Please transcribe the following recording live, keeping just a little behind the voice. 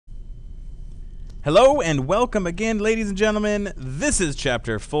Hello and welcome again, ladies and gentlemen. This is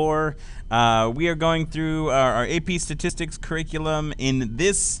Chapter 4. We are going through our AP Statistics curriculum. In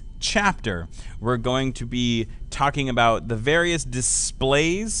this chapter, we're going to be talking about the various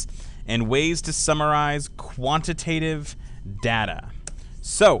displays and ways to summarize quantitative data.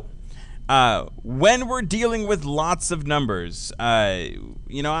 So, when we're dealing with lots of numbers, I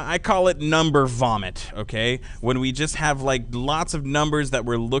call it number vomit, okay? When we just have like lots of numbers that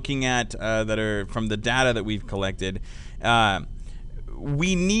we're looking at that are from the data that we've collected,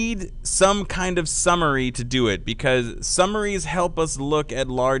 we need some kind of summary to do it because summaries help us look at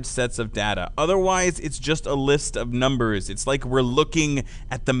large sets of data. Otherwise, it's just a list of numbers. It's like we're looking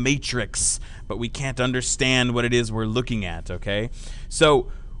at the matrix, but we can't understand what it is we're looking at, okay? So,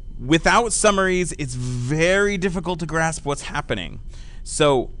 without summaries, it's very difficult to grasp what's happening.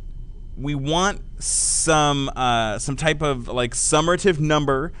 So we want some type of like summative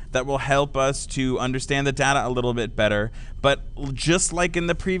number that will help us to understand the data a little bit better. But just like in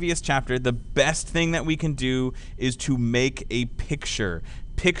the previous chapter, the best thing that we can do is to make a picture.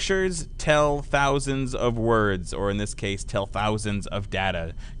 Pictures tell thousands of words, or in this case, tell thousands of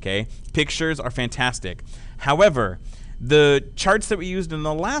data. Okay, pictures are fantastic. However, the charts that we used in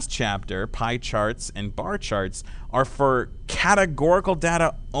the last chapter, pie charts and bar charts, are for categorical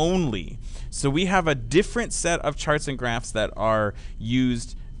data only. So we have a different set of charts and graphs that are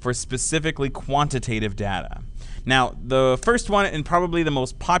used for specifically quantitative data. Now, the first one, and probably the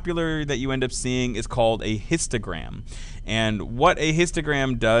most popular that you end up seeing, is called a histogram. And what a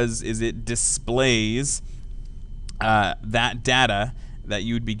histogram does is it displays that data that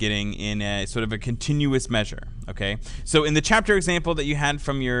you would be getting in a sort of a continuous measure, okay? So in the chapter example that you had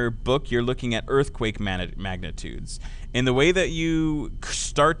from your book, you're looking at earthquake magnitudes. And the way that you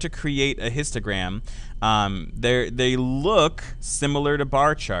start to create a histogram, they look similar to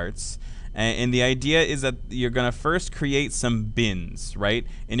bar charts. And the idea is that you're going to first create some bins, right?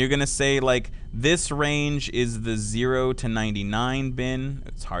 And you're going to say, like, this range is the 0 to 99 bin.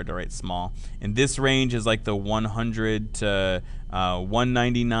 It's hard to write small. And this range is like the 100 to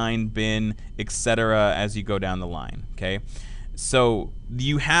 199 bin, etc. as you go down the line, okay? So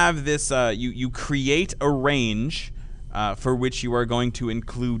you have this, you create a range for which you are going to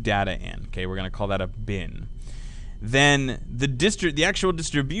include data in, okay? We're going to call that a bin. Then the actual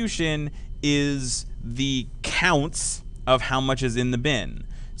distribution is the counts of how much is in the bin.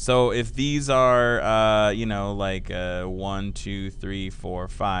 So if these are, like 1, 2, 3, 4,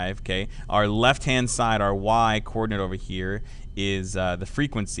 5, okay, our left-hand side, our y coordinate over here is the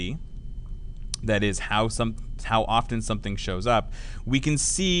frequency. That is how often something shows up. We can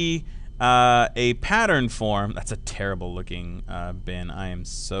see a pattern form. That's a terrible looking bin. I am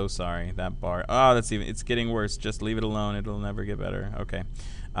so sorry. That bar. Oh, it's getting worse. Just leave it alone. It'll never get better. Okay.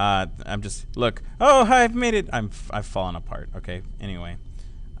 Look. Oh, I've made it. I've fallen apart. Okay. Anyway,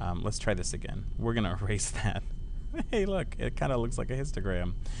 let's try this again. We're gonna erase that. Hey, look. It kind of looks like a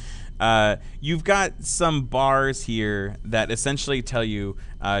histogram. You've got some bars here that essentially tell you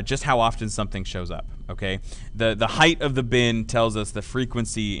just how often something shows up. Okay, the height of the bin tells us the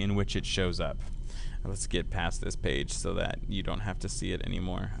frequency in which it shows up. Let's get past this page so that you don't have to see it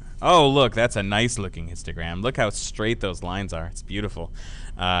anymore. Oh, look, that's a nice looking histogram. Look how straight those lines are. It's beautiful.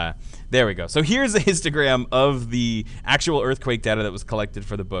 There we go. So here's a histogram of the actual earthquake data that was collected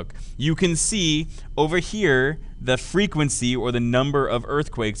for the book. You can see over here the frequency or the number of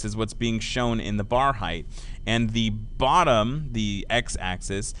earthquakes is what's being shown in the bar height. And the bottom, the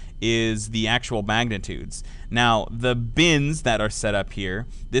x-axis, is the actual magnitudes. Now, the bins that are set up here,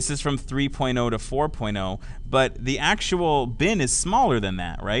 this is from 3.0 to 4.0, but the actual bin is smaller than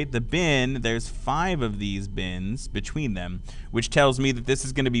that, right? The bin, there's 5 of these bins between them, which tells me that this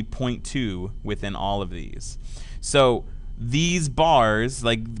is going to be 0.2 within all of these. So these bars,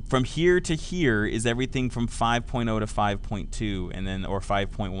 like from here to here, is everything from 5.0 to 5.2, and then or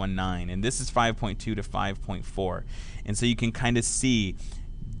 5.19, and this is 5.2 to 5.4. And so you can kind of see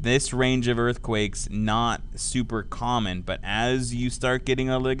this range of earthquakes not super common, but as you start getting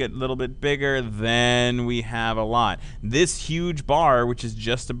a little bit bigger, then we have a lot. This huge bar, which is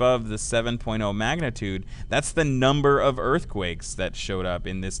just above the 7.0 magnitude, that's the number of earthquakes that showed up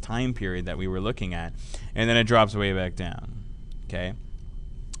in this time period that we were looking at, and then it drops way back down. Okay,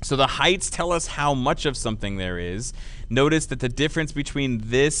 so the heights tell us how much of something there is. Notice that the difference between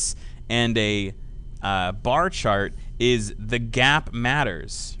this and a bar chart is the gap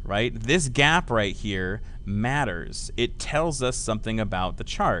matters, right? This gap right here matters. It tells us something about the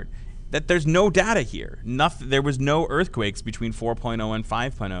chart. That there's no data here. There was no earthquakes between 4.0 and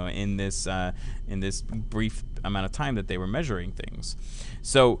 5.0 in this brief amount of time that they were measuring things.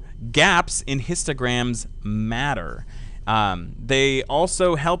 So gaps in histograms matter. They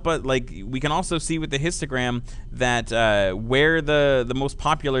also help, like we can also see with the histogram that where the most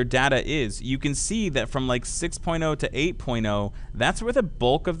popular data is. You can see that from like 6.0 to 8.0, that's where the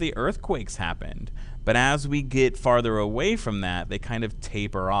bulk of the earthquakes happened. But as we get farther away from that, they kind of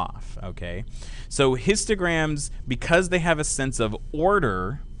taper off, okay? So histograms, because they have a sense of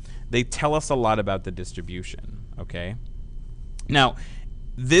order, they tell us a lot about the distribution, okay? Now,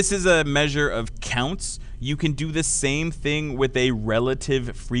 this is a measure of counts. You can do the same thing with a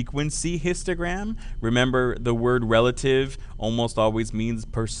relative frequency histogram. Remember, the word relative almost always means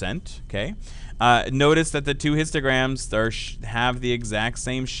percent, okay? Notice that the two histograms have the exact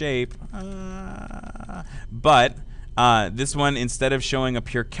same shape, but this one, instead of showing a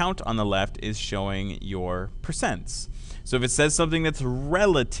pure count on the left, is showing your percents. So if it says something that's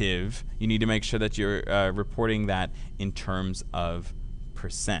relative, you need to make sure that you're reporting that in terms of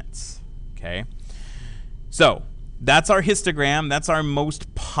percents, okay? So that's our histogram. That's our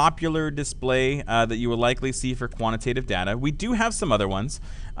most popular display that you will likely see for quantitative data. We do have some other ones,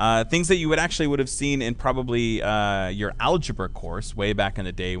 things that you would have seen in probably your algebra course way back in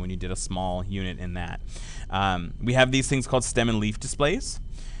the day when you did a small unit in that. We have these things called stem and leaf displays.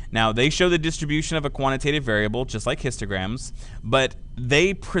 Now, they show the distribution of a quantitative variable, just like histograms, but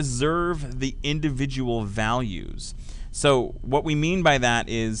they preserve the individual values. So what we mean by that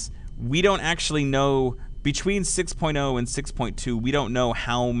is we don't actually know, between 6.0 and 6.2, we don't know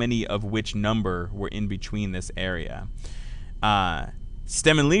how many of which number were in between this area.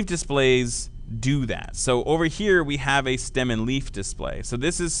 Stem and leaf displays do that. So over here we have a stem and leaf display. So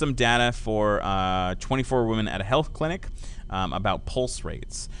this is some data for 24 women at a health clinic about pulse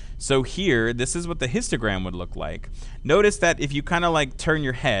rates. So here, this is what the histogram would look like. Notice that if you kind of like turn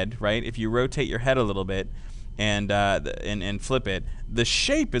your head, right? If you rotate your head a little bit and flip it, the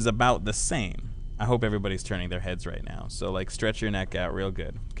shape is about the same. I hope everybody's turning their heads right now. So like stretch your neck out real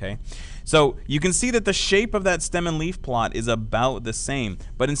good, okay? So you can see that the shape of that stem and leaf plot is about the same,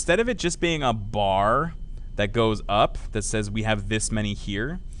 but instead of it just being a bar that goes up that says we have this many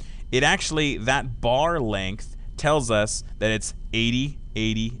here, it actually, that bar length tells us that it's 80,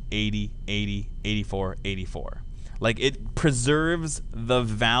 80, 80, 80, 84, 84. Like it preserves the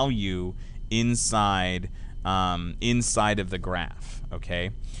value inside of the graph,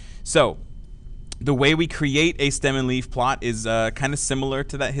 okay? So the way we create a stem and leaf plot is kind of similar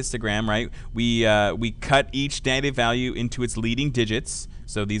to that histogram, right? We cut each data value into its leading digits.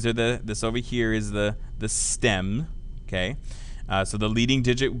 So these are this over here is the stem, okay? So the leading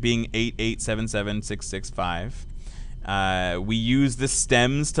digit being 8877665. We use the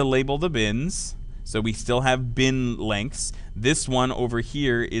stems to label the bins. So we still have bin lengths. This one over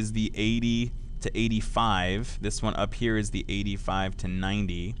here is the 80 to 85. This one up here is the 85 to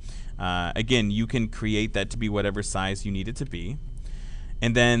 90. Again, you can create that to be whatever size you need it to be.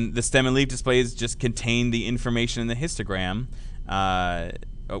 And then the stem and leaf displays just contain the information in the histogram. I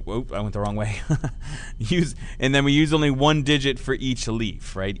went the wrong way. And then we use only one digit for each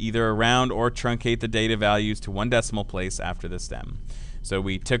leaf, right? Either round or truncate the data values to one decimal place after the stem. So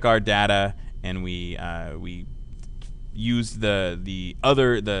we took our data and we used the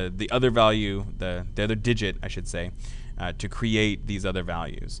other value, the other digit, I should say, to create these other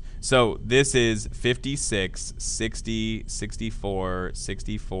values. So this is 56, 60, 64,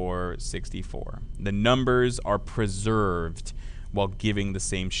 64, 64. The numbers are preserved while giving the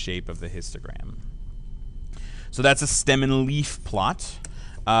same shape of the histogram. So that's a stem and leaf plot.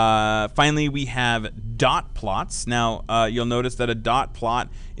 Finally, we have dot plots. Now, you'll notice that a dot plot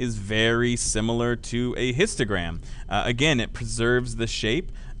is very similar to a histogram. Again, it preserves the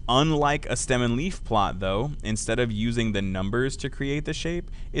shape. Unlike a stem and leaf plot, though, instead of using the numbers to create the shape,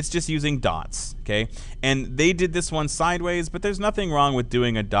 it's just using dots, okay? And they did this one sideways, but there's nothing wrong with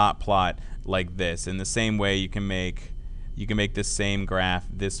doing a dot plot like this. In the same way, you can make this same graph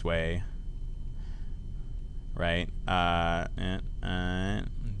this way, right?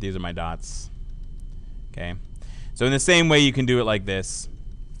 These are my dots, okay? So in the same way, you can do it like this,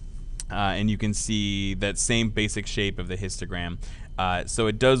 and you can see that same basic shape of the histogram. So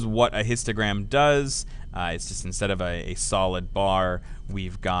it does what a histogram does. It's just instead of a solid bar,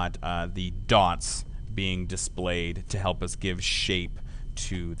 we've got the dots being displayed to help us give shape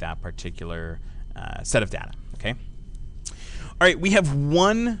to that particular set of data, okay? All right, we have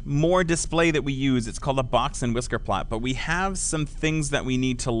one more display that we use. It's called a box and whisker plot, but we have some things that we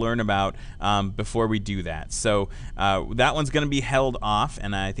need to learn about before we do that. So that one's going to be held off,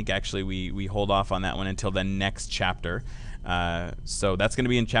 and I think actually we hold off on that one until the next chapter. So that's going to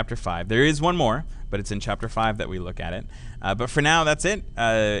be in Chapter 5. There is one more, but it's in Chapter 5 that we look at it. But for now, that's it.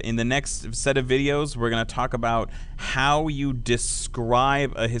 In the next set of videos, we're going to talk about how you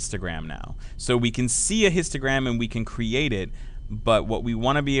describe a histogram now. So we can see a histogram and we can create it, but what we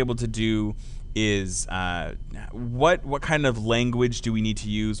want to be able to do is what kind of language do we need to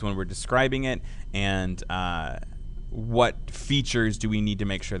use when we're describing it, and what features do we need to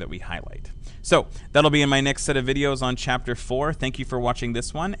make sure that we highlight. So that'll be in my next set of videos on Chapter 4. Thank you for watching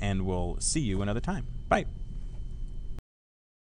this one, and we'll see you another time. Bye.